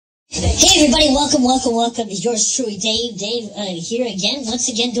Hey everybody, welcome. It's yours truly, Dave. Here again, once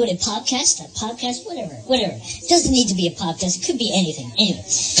again, doing a podcast, whatever. It doesn't need to be a podcast. It could be anything. Anyway,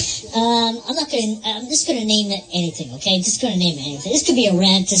 I'm just gonna name it anything, okay? Just gonna name it anything. This could be a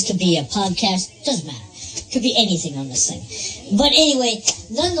rant. This could be a podcast. Doesn't matter. Could be anything on this thing. But anyway,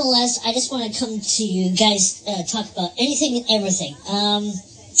 nonetheless, I just want to come to you guys, talk about anything and everything.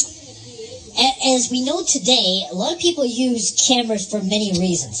 As we know today, a lot of people use cameras for many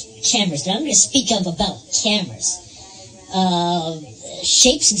reasons. Cameras. Now I'm going to speak about cameras.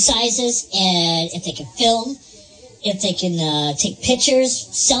 Shapes and sizes, and if they can film, if they can take pictures,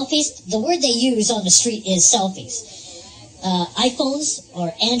 selfies. The word they use on the street is selfies. iPhones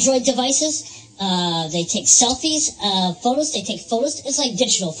or Android devices, they take selfies. Photos, they take photos. It's like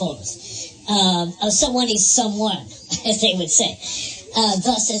digital photos. Of someone is someone, as they would say.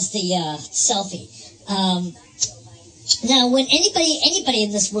 Thus is the selfie. Now, when anybody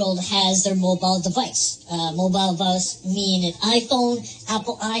in this world has their mobile device, mobile device mean an iPhone,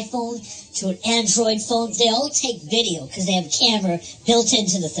 Apple iPhone, to an Android phone, they all take video because they have a camera built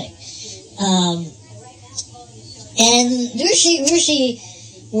into the thing. And usually,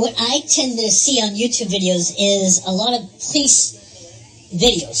 what I tend to see on YouTube videos is a lot of police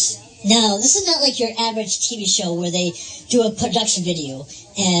videos. Now, this is not like your average TV show where they do a production video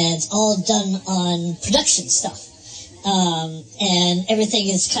and it's all done on production stuff. And everything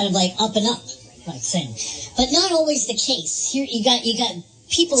is kind of like up and up, like saying. But not always the case. Here you got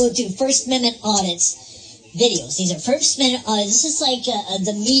people who do First Amendment audits videos. These are First Amendment audits. This is like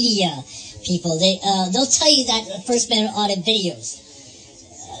the media people. They'll tell you that First Amendment audit videos.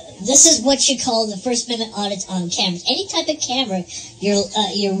 This is what you call the First Amendment audits on cameras. Any type of camera, you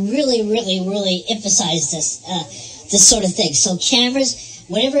really emphasize this sort of thing. So cameras,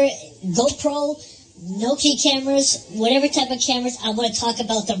 whatever, GoPro, Nokia cameras, whatever type of cameras, I want to talk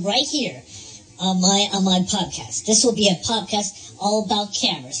about them right here on my podcast. This will be a podcast all about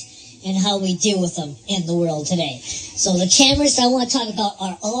cameras and how we deal with them in the world today. So the cameras I want to talk about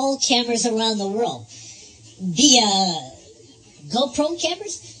are all cameras around the world. GoPro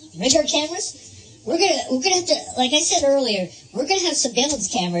cameras, regular cameras. We're gonna have to, like I said earlier, we're gonna have surveillance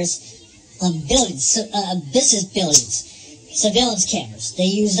cameras on buildings, business buildings. Surveillance cameras. They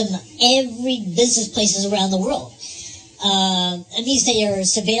use them in every business places around the world. It means they are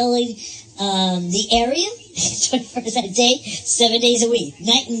surveilling the area 24 hours a day, 7 days a week,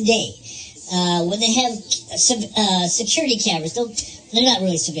 night and day. When they have security cameras, they're not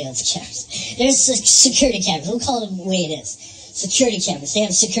really surveillance cameras. They're security cameras. We'll call them the way it is. Security cameras. They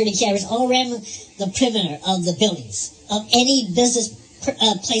have security cameras all around the perimeter of the buildings of any business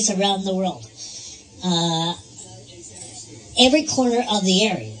place around the world. Every corner of the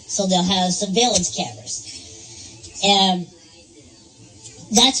area. So they'll have surveillance cameras. And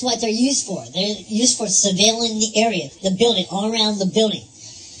that's what they're used for. They're used for surveilling the area, the building, all around the building.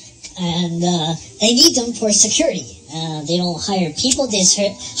 And they need them for security. They don't hire people. They just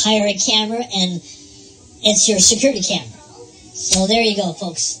hire a camera, and it's your security camera. So there you go,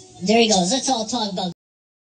 folks. There you go. That's all I'll talk about.